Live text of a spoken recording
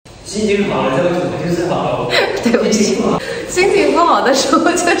心情好了之后就是好了。对不起，心情不好的时候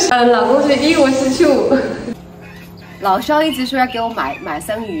就是老公是一无是处。老肖一直说要给我买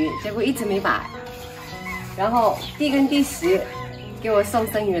生鱼，结果一直没买。然后弟跟弟媳给我送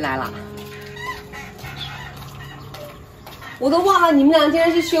生鱼来了，我都忘了你们俩今天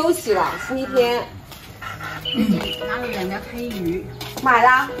是休息了，星期天。拿了2条黑鱼，买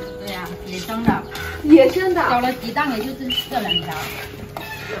了？对呀、野生的。野生的。找了几档，也就是这2条。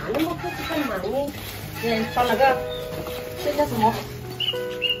哪那么客气干嘛呢？找了个，这叫什么？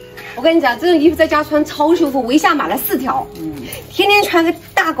我跟你讲，这种衣服在家穿超舒服，我一下买了4条，天天穿个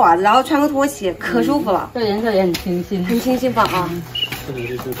大褂子，然后穿个拖鞋，可舒服了。这颜色也很清新，很清新吧啊？这个就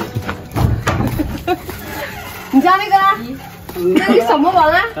是这个。你家那个呢？那你什么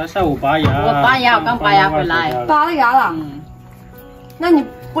玩啊？他下午拔牙。我拔牙，我刚拔牙回来。拔了牙了。那你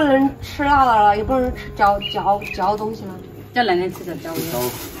不能吃辣的了，也不能吃嚼东西了。这2天吃点椒油。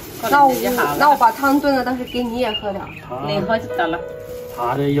那我把汤炖了，但是给你也喝点。你喝就得了。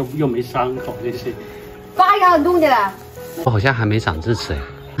爬的又没伤口，这是。拔牙很痛的嘞。我好像还没长智齿哎。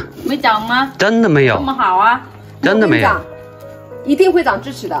没长吗？真的没有。这么好啊？真的没有。一定会长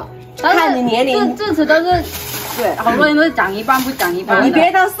智齿的，看你年龄。智齿都是，对，好多人都是长一半不长一半。你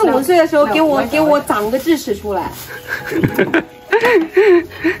别到4、5岁的时候给我长个智齿出来。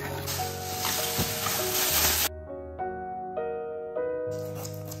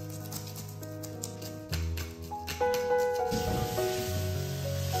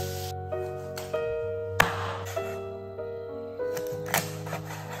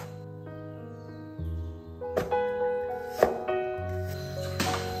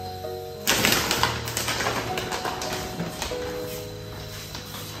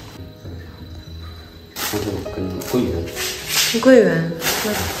跟桂圆。桂圆，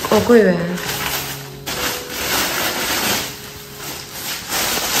哦，桂圆。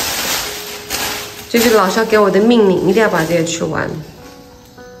这是老肖给我的命令，一定要把这些吃完。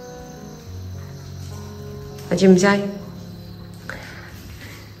阿姐们加油！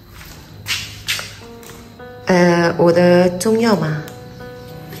我的中药嘛，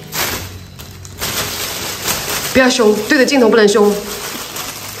不要凶，对着镜头不能凶。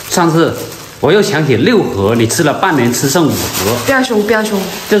上次我又想起6盒，你吃了半年，吃剩5盒。不要凶，不要凶，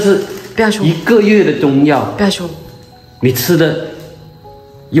这是不要凶1个月的中药。不要凶，你吃的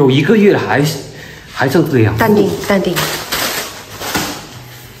有1个月了，还剩这样。淡定，淡定。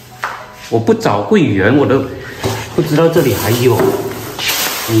我不找桂圆，我都不知道这里还有。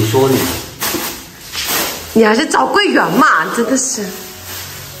你说你还是找桂圆嘛，真的是。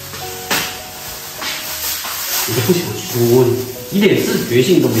你都不想说，你一点自觉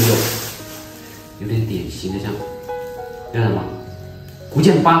性都没有，有点典型的像，知道吗？不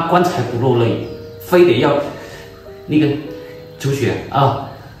见棺材不落泪，非得要那个出血啊！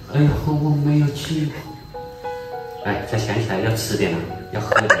哎呀，我没有去。哎，才想起来要吃点了，要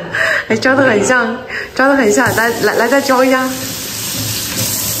喝点了。哎，装得很像，装得很像，来再教一下。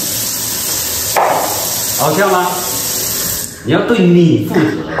好笑吗？你要对你负责。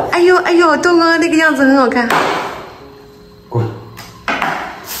哎呦哎呦，东哥那个样子很好看。滚！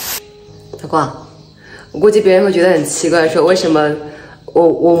大光，我估计别人会觉得很奇怪，说为什么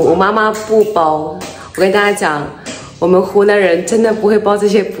我妈妈不包？我跟大家讲，我们湖南人真的不会包这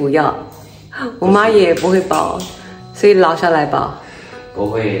些补药，我妈也不会包，所以老肖来包。不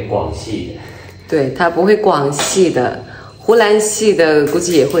会广西的。对，他不会广西的。湖南系的估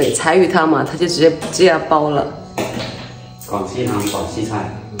计也会，柴鱼汤嘛，他就直接要包了。广西汤、广西菜，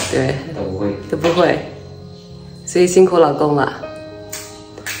对，都不会，都不会，所以辛苦老公了。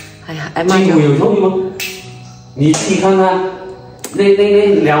哎呀，挨骂就筋骨有用吗？你自己看看，那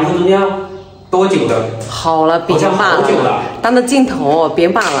2副中药多久的？好了，别骂了，当着镜头别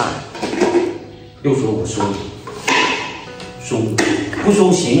骂了。又说我说你，凶不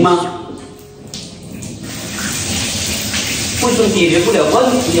凶行吗？为什么解决不了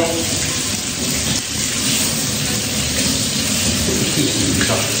问题呀？这个弟媳知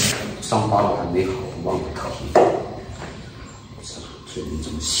道，伤疤了还没好，忘了提。嘴里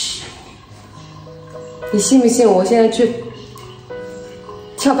这么咸。你信不信？我现在去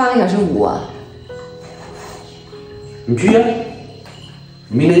跳8个小时舞啊！你去啊！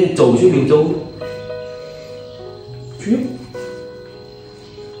明天走去柳州。去啊！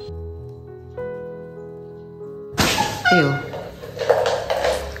哎呦，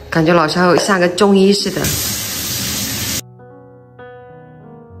感觉老肖像个中医似的。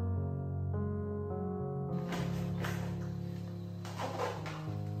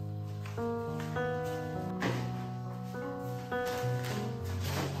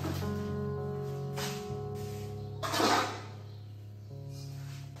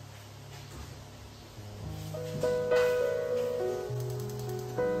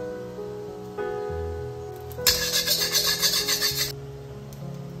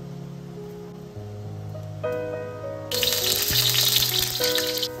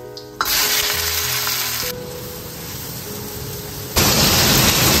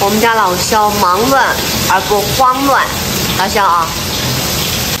我们家老肖忙乱而不慌乱，老肖啊，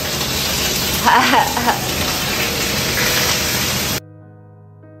哎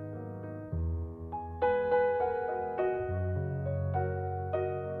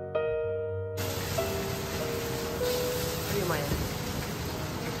呦妈呀！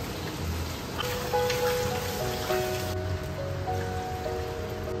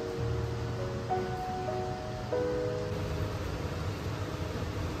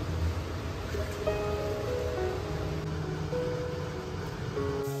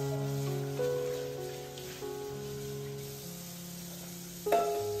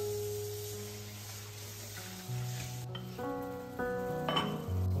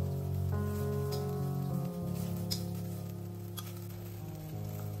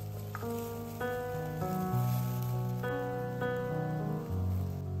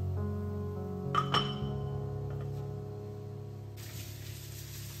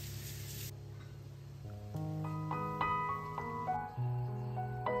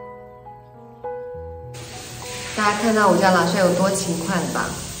大家看到我家老肖有多勤快了吧？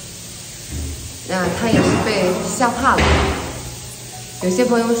他也是被吓怕了。有些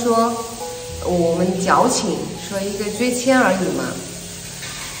朋友说我们矫情，说一个追签而已嘛。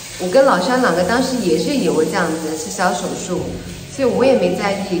我跟老肖两个当时也是有过这样子，是小手术，所以我也没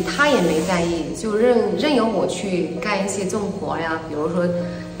在意，他也没在意，就任由我去干一些重活呀，比如说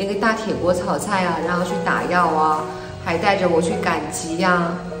那个大铁锅炒菜啊，然后去打药啊，还带着我去赶集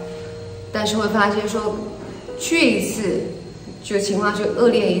呀。但是会发现说，去一次就情况就恶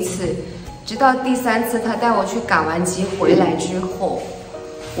劣一次，直到第3次他带我去赶完集回来之后，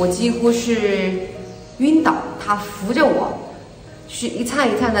我几乎是晕倒，他扶着我去一颤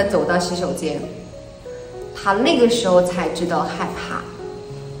一颤的走到洗手间。他那个时候才知道害怕，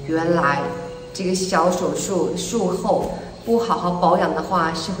原来这个小手术术后不好好保养的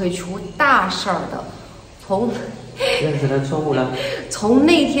话是会出大事儿的。认识了错误了。从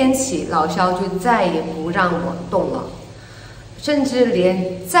那天起，老肖就再也不让我动了，甚至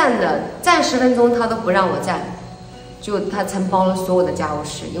连站10分钟他都不让我站。就他承包了所有的家务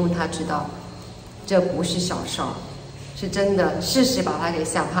事，因为他知道这不是小事儿，是真的。事实把他给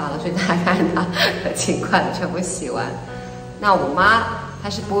吓怕了，所以大家看他很勤快的全部洗完。那我妈她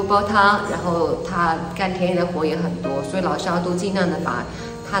是不会煲汤，然后她干田里的活也很多，所以老肖都尽量的把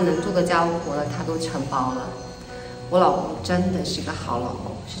他能做的家务活了，他都承包了。我老公真的是个好老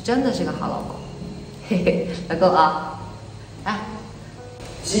公，是真的是个好老公，嘿嘿，老公啊，哎，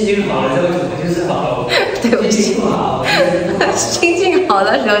心情好的时候就是好老公，对不起，心情好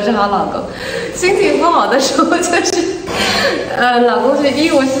的时候是好老公，心情不好的时候就是，老公是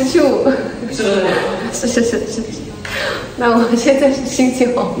一无是处，是不是？是。那我现在是心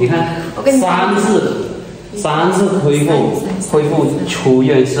情好，你看，我跟你三次恢复出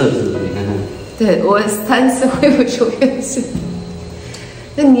院设置，你看看。对，我3次恢复出院是。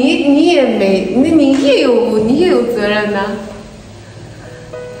那你也没，那你也有责任呢。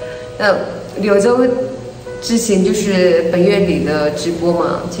柳州之前就是本月底的直播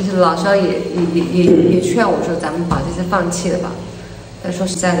嘛，其实老肖也劝我说，咱们把这次放弃了吧。但说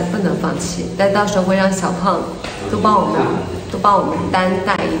实在的，不能放弃，但到时候会让小胖都帮我们担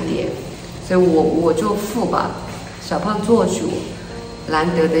待一点，所以我就付吧，小胖做主。难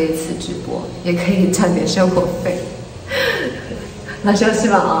得的一次直播，也可以赚点生活费。老肖是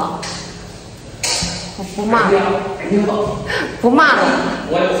吧？啊，我不骂了，不骂了。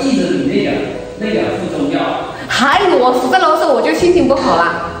我记着你那两副中药。还啰嗦，我就心情不好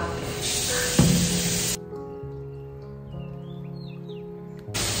啦。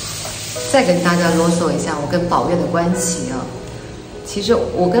再跟大家啰嗦一下我跟宝月的关系啊。其实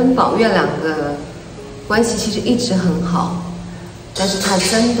我跟宝月两个关系其实一直很好。但是他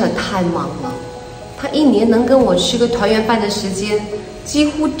真的太忙了，他1年能跟我吃个团圆饭的时间，几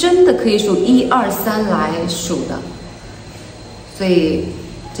乎真的可以数1、2、3来数的，所以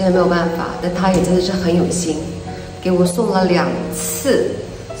真的没有办法。但他也真的是很有心，给我送了2次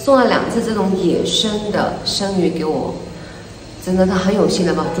这种野生的生鱼给我，真的他很有心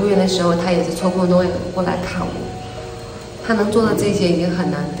的嘛。住院的时候他也是抽空都会过来看我，他能做到这些已经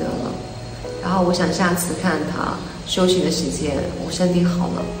很难得了。然后我想下次看他休息的时间，我身体好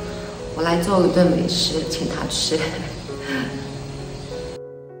了，我来做一顿美食请他吃。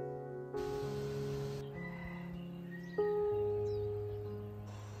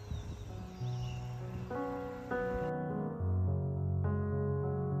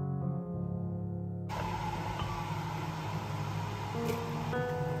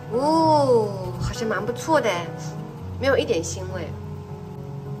哦，好像蛮不错的，没有一点腥味。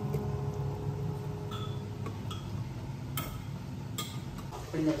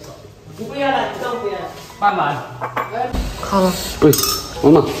你不要了，你都不要了。慢慢。好了。喂，妈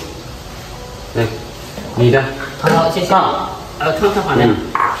妈，哎，你的。好，谢谢。看好了。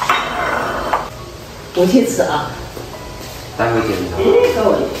我去吃啊。待会检查。各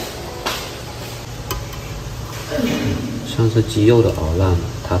位。像是鸡肉的熬烂，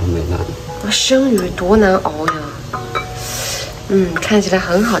它都没烂。生鱼多难熬呀！看起来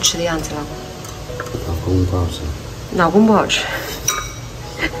很好吃的样子了。老公不好吃。老公不好吃。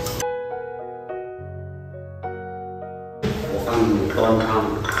我放端汤。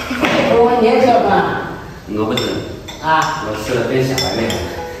你也吃吧？我不吃。啊。我吃了变小白脸。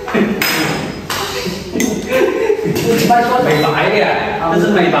美白的，这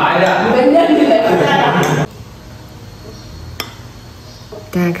是美白的。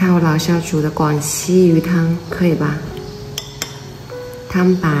大家看我老肖煮的广西鱼汤，可以吧？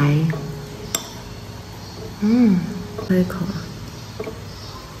汤白，喝一口啊。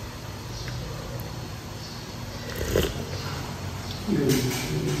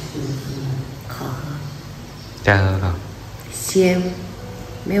好喝。再喝了。鲜，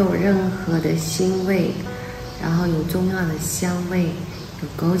没有任何的腥味，然后有中药的香味，有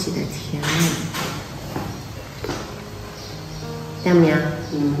枸杞的甜味。怎么样？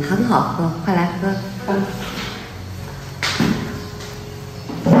很好喝，快来喝。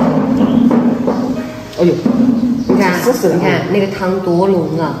哎呦，你看，你看那个汤多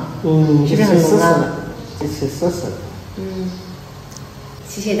浓啊！是不是很浓啊？这吃试试。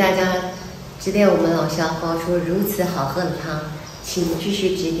谢谢大家指点我们老肖煲出如此好喝的汤，请继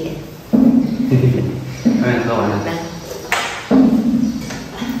续指点。快点喝完了。好的。